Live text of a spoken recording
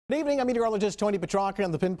Good evening, I'm meteorologist Tony Petrarca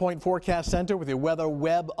in the Pinpoint Forecast Center with your weather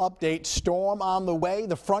web update. Storm on the way.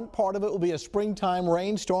 The front part of it will be a springtime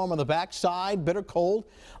rainstorm. On the backside, bitter cold,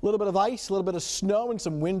 a little bit of ice, a little bit of snow, and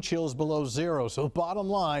some wind chills below zero. So bottom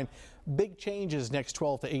line, big changes next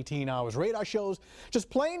 12 to 18 hours. Radar shows just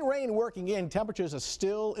plain rain working in. Temperatures are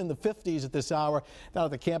still in the 50s at this hour. Down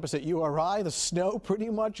at the campus at URI, the snow pretty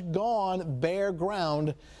much gone, bare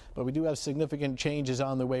ground. But we do have significant changes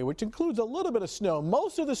on the way, which includes a little bit of snow.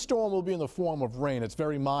 Most of the storm will be in the form of rain. It's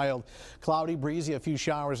very mild, cloudy, breezy, a few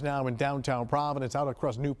showers now in downtown Providence, out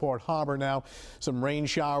across Newport Harbor now. Some rain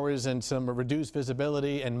showers and some reduced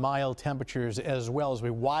visibility and mild temperatures as well as we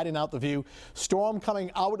widen out the view. Storm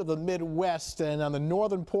coming out of the Midwest, and on the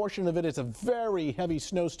northern portion of it, it's a very heavy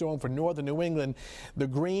snowstorm for northern New England. The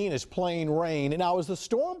green is plain rain. And now as the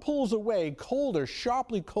storm pulls away, colder,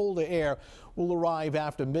 sharply colder air will arrive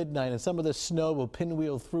after midnight, and some of the snow will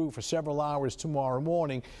pinwheel through for several hours tomorrow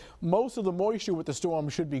morning. Most of the moisture with the storm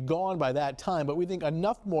should be gone by that time, but we think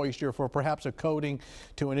enough moisture for perhaps a coating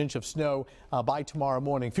to an inch of snow by tomorrow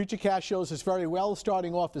morning. Futurecast shows us very well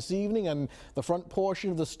starting off this evening on the front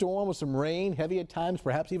portion of the storm with some rain, heavy at times,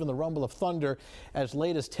 perhaps even the rumble of thunder. As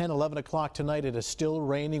late as 10, 11 o'clock tonight, it is still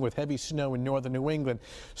raining with heavy snow in northern New England.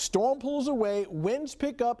 Storm pulls away, winds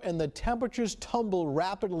pick up, and the temperatures tumble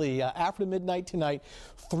rapidly after midnight tonight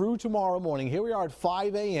through tomorrow morning. Here we are at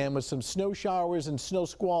 5 a.m. with some snow showers and snow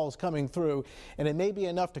squalls coming through, and it may be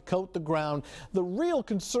enough to coat the ground. The real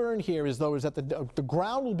concern here is that the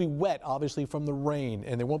ground will be wet, obviously, from the rain,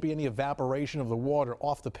 and there won't be any evaporation of the water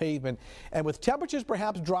off the pavement. And with temperatures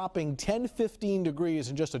perhaps dropping 10, 15 degrees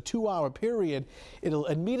in just a 2-hour period, it'll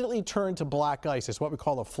immediately turn to black ice. It's what we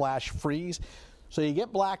call a flash freeze. So you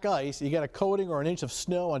get black ice, you get a coating or an inch of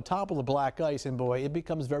snow on top of the black ice, and boy, it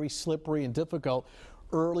becomes very slippery and difficult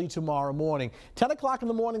early tomorrow morning. 10 o'clock in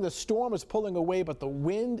the morning, the storm is pulling away, but the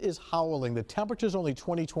wind is howling. The temperature is only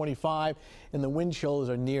 20, 25, and the wind chills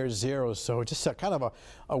are near zero. So just a kind of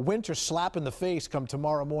a winter slap in the face come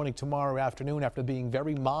tomorrow morning, tomorrow afternoon, after being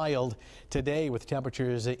very mild today with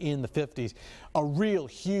temperatures in the 50s. A real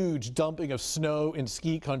huge dumping of snow in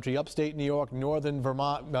ski country, upstate New York, northern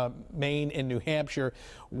Vermont, Maine, and New Hampshire.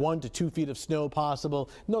 1 to 2 feet of snow possible.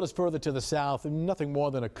 Notice further to the south, nothing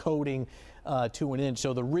more than a coating to an inch.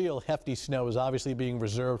 So the real hefty snow is obviously being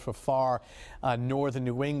reserved for far northern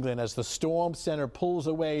New England as the storm center pulls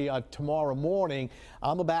away tomorrow morning.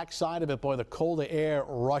 On the back side of it, boy, the colder air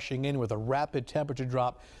rushing in with a rapid temperature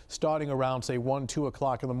drop starting around, say, 1, 2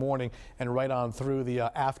 o'clock in the morning and right on through the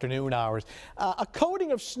afternoon hours. A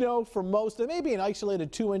coating of snow for most. There may be an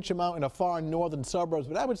isolated 2-inch amount in a far northern suburbs,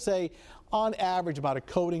 but I would say on average about a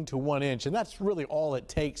coating to 1 inch, and that's really all it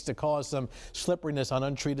takes to cause some slipperiness on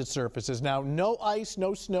untreated surfaces. Now, no ice,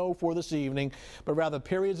 no snow for this evening, but rather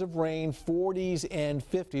periods of rain, 40s and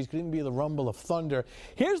 50s. Could even be the rumble of thunder.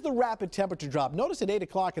 Here's the rapid temperature drop. Notice at 8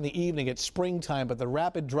 o'clock in the evening it's springtime, but the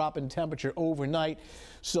rapid drop in temperature overnight.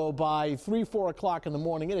 So by 3, 4 o'clock in the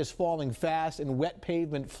morning, it is falling fast, and wet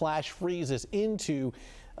pavement flash freezes into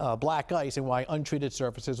black ice, and why untreated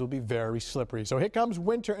surfaces will be very slippery. So here comes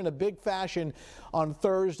winter in a big fashion on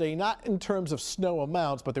Thursday, not in terms of snow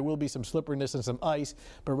amounts, but there will be some slipperiness and some ice,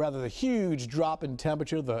 but rather the huge drop in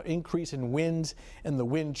temperature, the increase in winds and the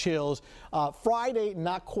wind chills. Friday,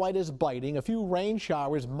 not quite as biting. A few rain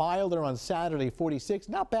showers, milder on Saturday, 46.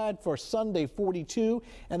 Not bad for Sunday, 42.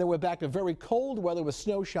 And then we're back to very cold weather with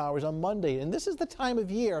snow showers on Monday. And this is the time of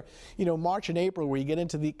year, you know, March and April, where you get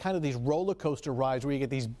into the kind of these roller coaster rides where you get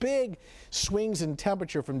these big swings in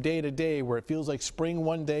temperature from day to day, where it feels like spring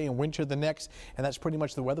one day and winter the next, and that's pretty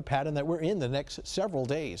much the weather pattern that we're in the next several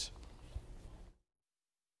days.